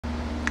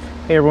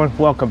Hey everyone,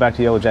 welcome back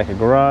to Yellow Jacket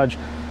Garage.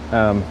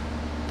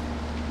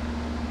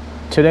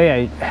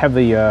 Today I have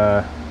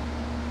the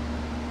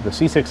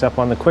C6 up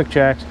on the quick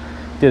jacks.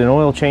 Did an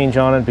oil change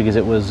on it because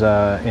it was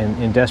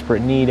in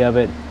desperate need of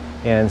it,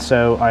 and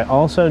so I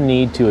also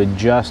need to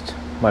adjust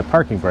my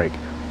parking brake.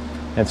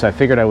 And so I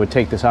figured I would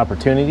take this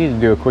opportunity to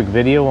do a quick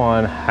video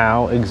on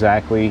how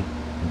exactly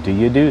do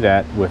you do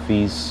that with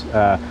these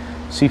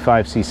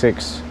C5,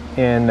 C6,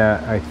 and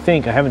I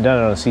think, I haven't done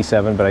it on a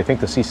C7, but I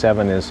think the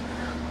C7 is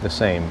the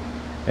same.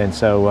 And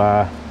so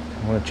I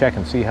want to check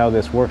and see how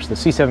this works. The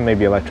C7 may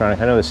be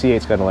electronic. I know the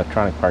C8's got an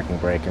electronic parking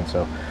brake, and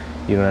so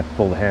you don't have to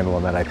pull the handle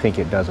on that. I think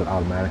it does it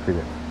automatically.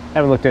 But I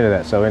haven't looked into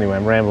that, so anyway,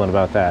 I'm rambling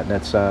about that.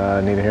 That's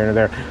neither here nor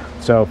there.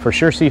 So for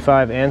sure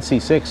C5 and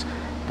C6,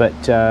 but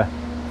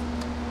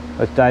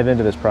let's dive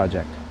into this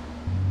project.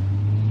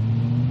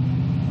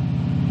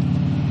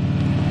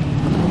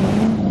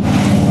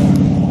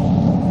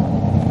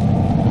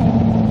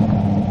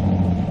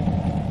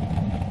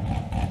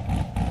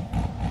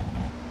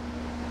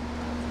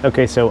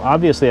 Okay, so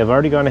obviously I've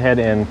already gone ahead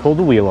and pulled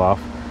the wheel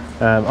off.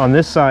 On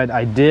this side,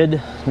 I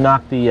did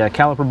knock the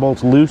caliper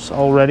bolts loose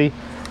already.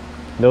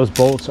 Those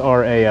bolts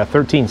are a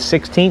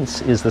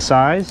 13/16 is the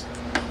size.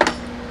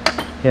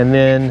 And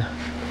then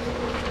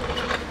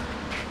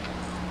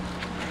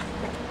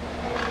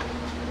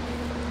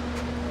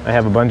I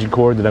have a bungee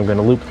cord that I'm going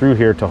to loop through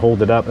here to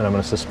hold it up, and I'm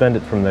going to suspend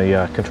it from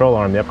the control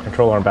arm, the upper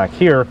control arm back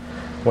here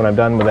when I'm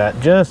done with that,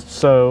 just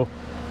so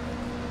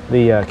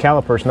the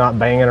caliper's not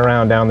banging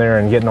around down there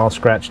and getting all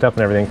scratched up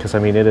and everything, because I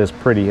mean it is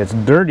pretty, it's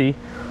dirty,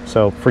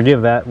 so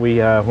forgive that. We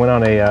went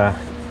on a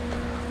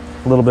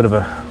little bit of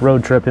a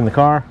road trip in the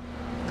car,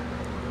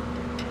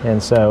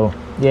 and so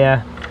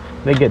yeah,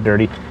 they get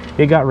dirty.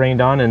 It got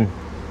rained on, and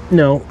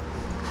no,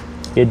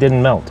 it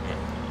didn't melt,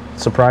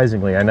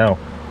 surprisingly, I know.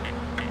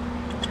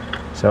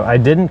 So I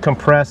didn't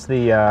compress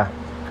the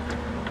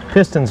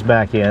pistons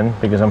back in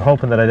because I'm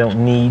hoping that I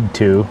don't need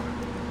to,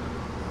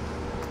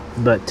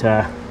 but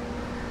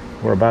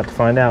we're about to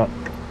find out.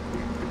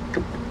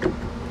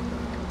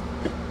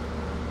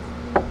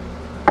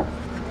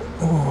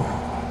 Ooh.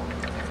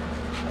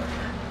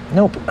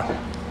 Nope,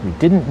 we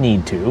didn't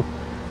need to.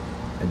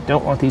 I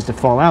don't want these to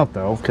fall out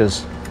though,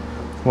 because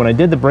when I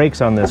did the brakes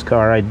on this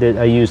car, I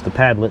used the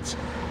padlets,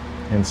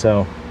 and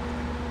so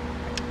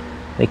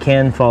they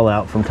can fall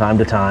out from time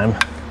to time.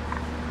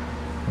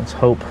 Let's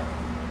hope.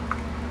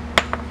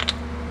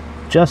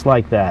 Just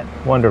like that.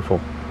 Wonderful.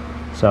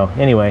 So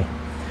anyway,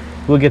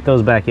 we'll get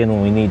those back in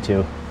when we need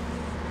to.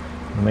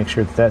 We'll make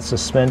sure that that's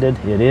suspended.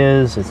 It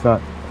is. It's not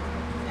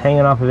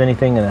hanging off of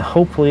anything, and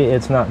hopefully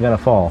it's not going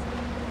to fall.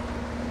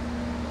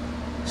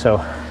 So,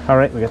 all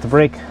right, we got the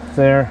brake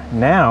there.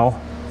 Now,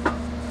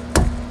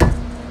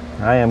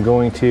 I am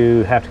going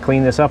to have to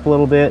clean this up a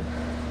little bit,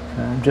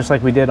 just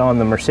like we did on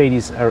the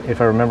Mercedes,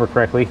 if I remember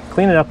correctly.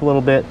 Clean it up a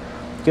little bit,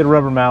 get a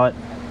rubber mallet,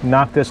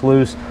 knock this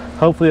loose.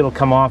 Hopefully it'll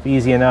come off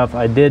easy enough.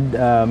 I did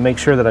make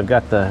sure that I've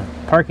got the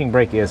parking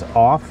brake is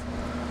off,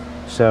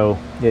 so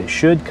it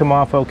should come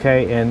off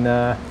okay, and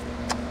then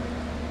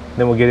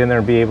we'll get in there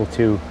and be able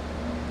to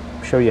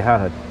show you how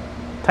to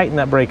tighten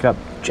that brake up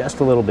just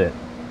a little bit.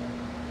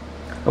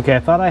 Okay, I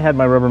thought I had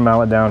my rubber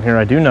mallet down here.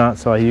 I do not,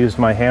 so I used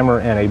my hammer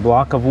and a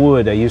block of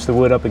wood. I used the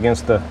wood up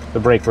against the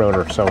brake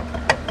rotor, so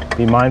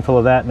be mindful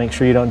of that. Make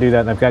sure you don't do that.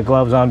 And I've got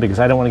gloves on because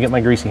I don't want to get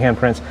my greasy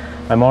handprints.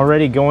 I'm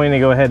already going to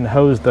go ahead and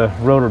hose the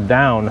rotor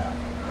down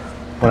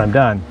when I'm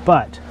done,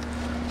 but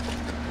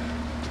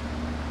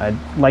I'd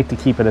like to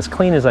keep it as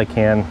clean as I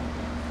can,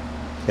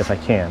 if I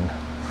can.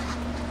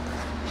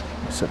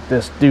 Set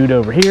this dude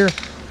over here.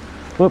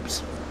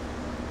 Whoops.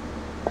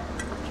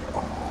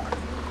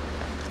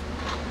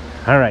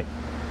 All right.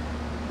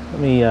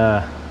 Let me,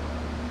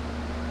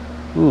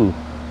 ooh,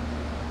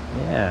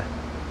 yeah.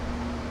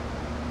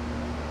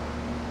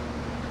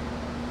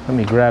 Let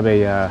me grab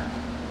a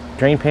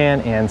drain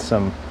pan and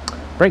some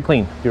brake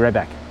clean. Be right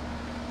back.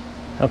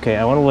 Okay,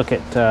 I want to look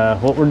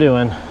at what we're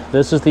doing.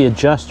 This is the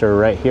adjuster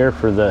right here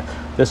for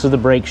this is the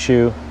brake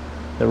shoe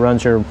that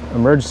runs your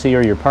emergency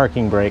or your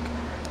parking brake.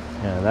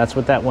 That's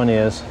what that one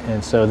is.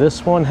 And so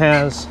this one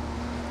has,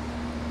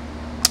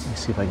 let me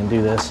see if I can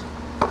do this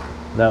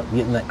without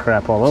getting that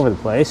crap all over the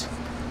place,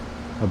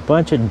 a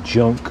bunch of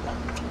junk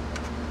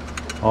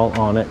all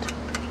on it.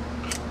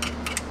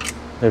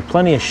 There's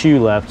plenty of shoe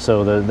left,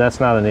 so that's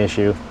not an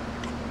issue,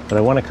 but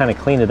I want to kind of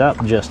clean it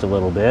up just a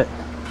little bit,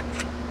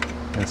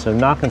 and so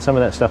knocking some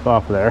of that stuff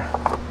off there.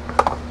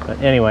 But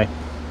anyway,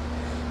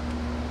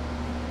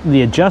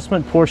 the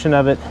adjustment portion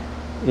of it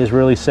is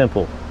really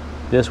simple.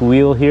 This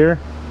wheel here,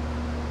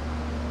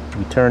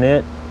 you turn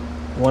it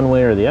one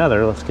way or the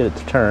other. Let's get it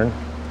to turn.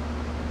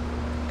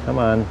 Come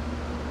on.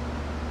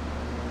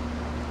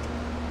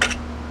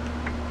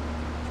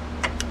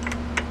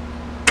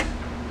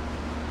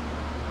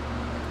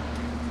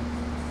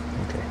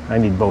 Okay, I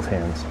need both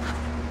hands.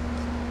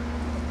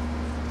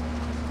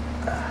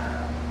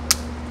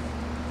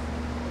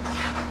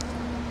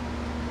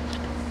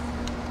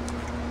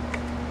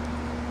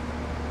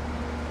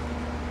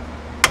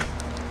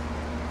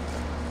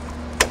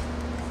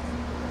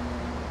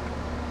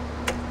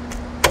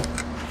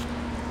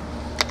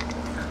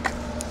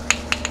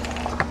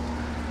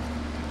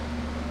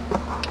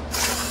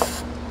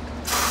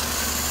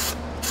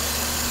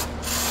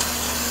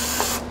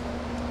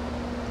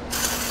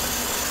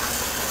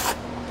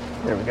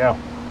 There we go.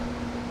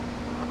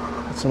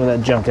 Got some of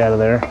that jumped out of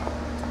there.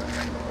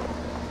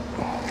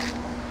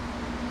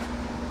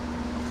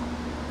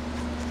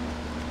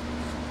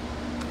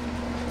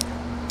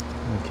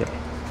 Okay.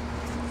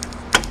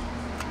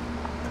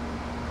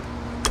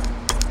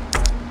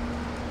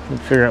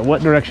 Let's figure out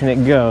what direction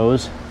it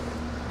goes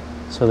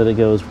so that it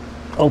goes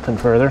open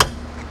further,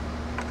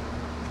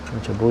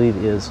 which I believe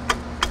is,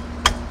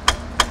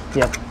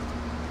 yep.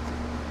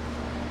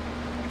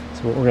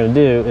 So what we're going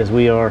to do is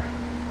we are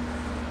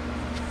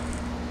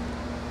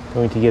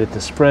going to get it to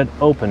spread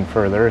open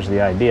further is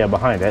the idea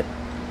behind it.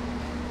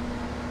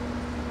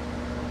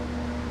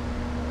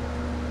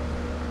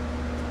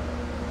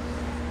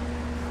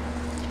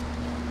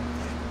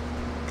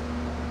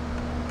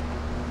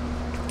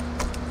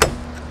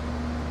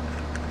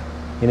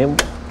 And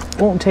it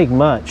won't take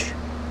much.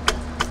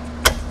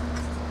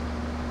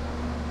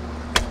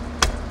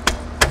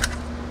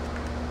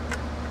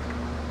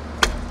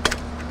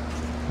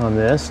 On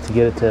this to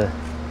get it to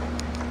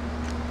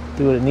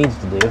do what it needs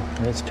to do.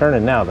 And it's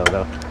turning now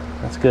though.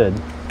 That's good.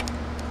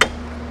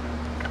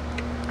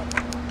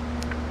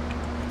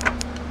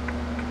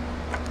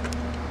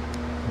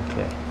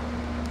 Okay.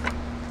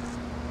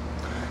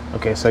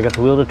 Okay, so I got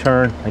the wheel to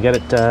turn. I got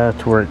it to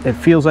where it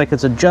feels like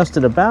it's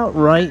adjusted about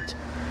right.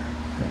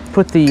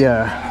 Put the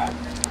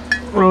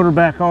rotor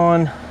back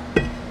on.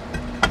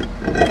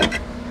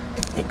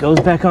 It goes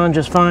back on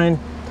just fine.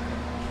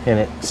 And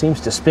it seems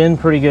to spin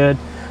pretty good.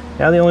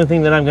 Now the only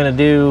thing that I'm going to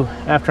do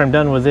after I'm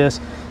done with this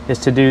is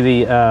to do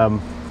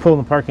the pull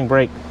the parking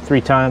brake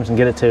 3 times and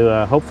get it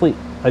to hopefully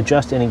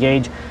adjust and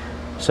engage.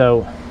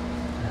 So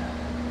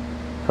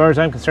as far as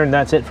I'm concerned,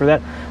 that's it for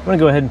that. I'm going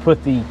to go ahead and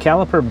put the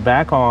caliper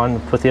back on,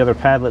 put the other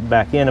padlet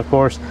back in, of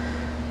course,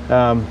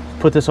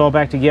 put this all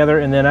back together,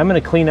 and then I'm going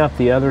to clean up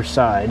the other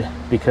side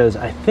because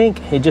I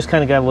think it just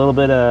kind of got a little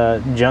bit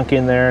of junk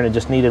in there and it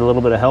just needed a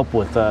little bit of help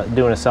with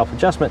doing a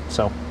self-adjustment.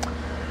 So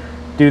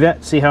do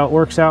that, see how it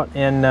works out,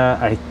 and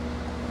I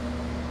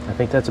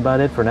think that's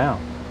about it for now.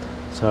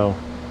 So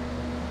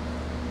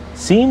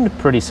seemed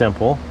pretty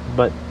simple,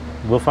 but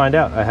we'll find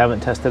out. I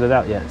haven't tested it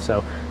out yet,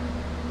 so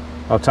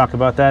I'll talk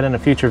about that in a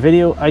future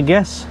video, I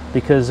guess,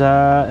 because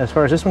as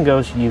far as this one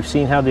goes, you've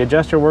seen how the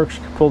adjuster works.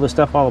 You can pull this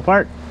stuff all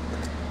apart,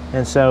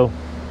 and so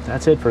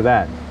that's it for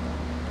that.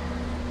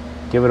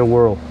 Give it a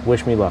whirl.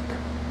 Wish me luck.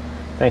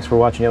 Thanks for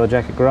watching Yellow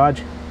Jacket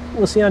Garage.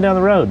 We'll see you on down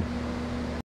the road.